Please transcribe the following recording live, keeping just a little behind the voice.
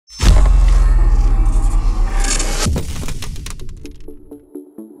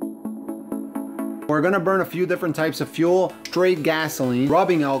We're gonna burn a few different types of fuel, straight gasoline,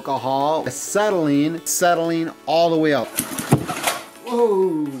 rubbing alcohol, acetylene all the way up.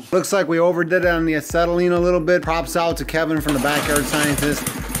 Whoa. Looks like we overdid it on the acetylene a little bit. Props out to Kevin from the Backyard Scientist.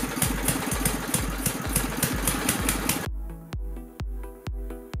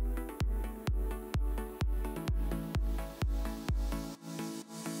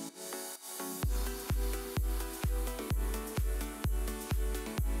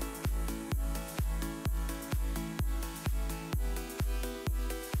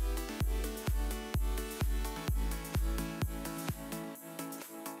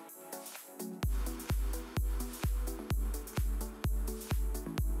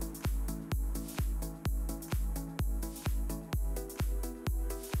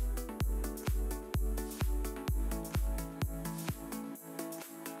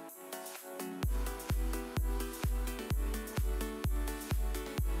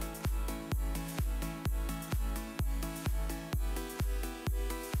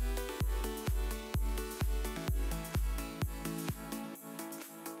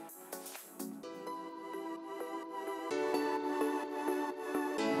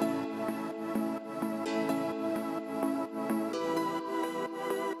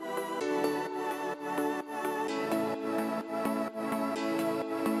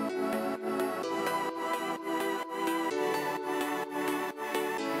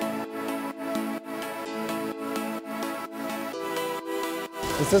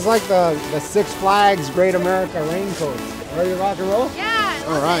 This is like the Six Flags Great America Raincoat. Ready to rock and roll? Yeah.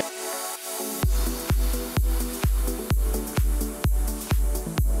 All right.